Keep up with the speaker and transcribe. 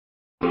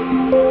The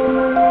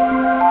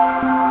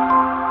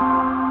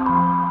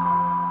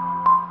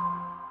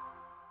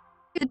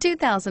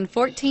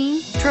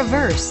 2014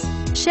 Traverse.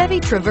 Chevy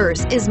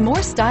Traverse is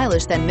more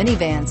stylish than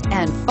minivans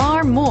and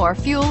far more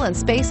fuel and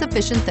space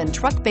efficient than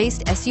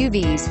truck-based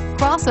SUVs.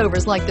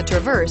 Crossovers like the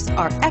Traverse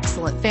are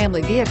excellent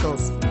family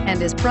vehicles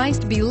and is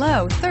priced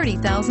below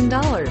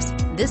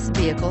 $30,000. This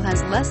vehicle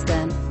has less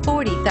than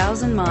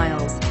 40,000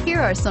 miles.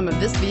 Here are some of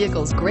this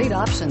vehicle's great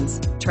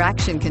options: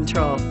 traction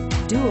control,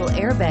 dual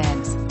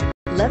airbags,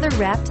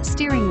 leather-wrapped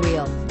steering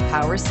wheel,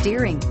 power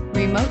steering,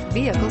 remote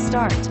vehicle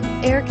start,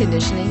 air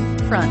conditioning,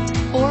 front,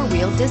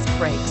 four-wheel disc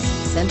brakes,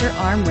 center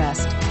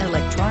armrest,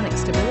 electronic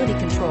stability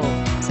control,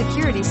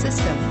 security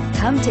system.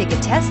 Come take a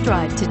test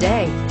drive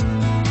today.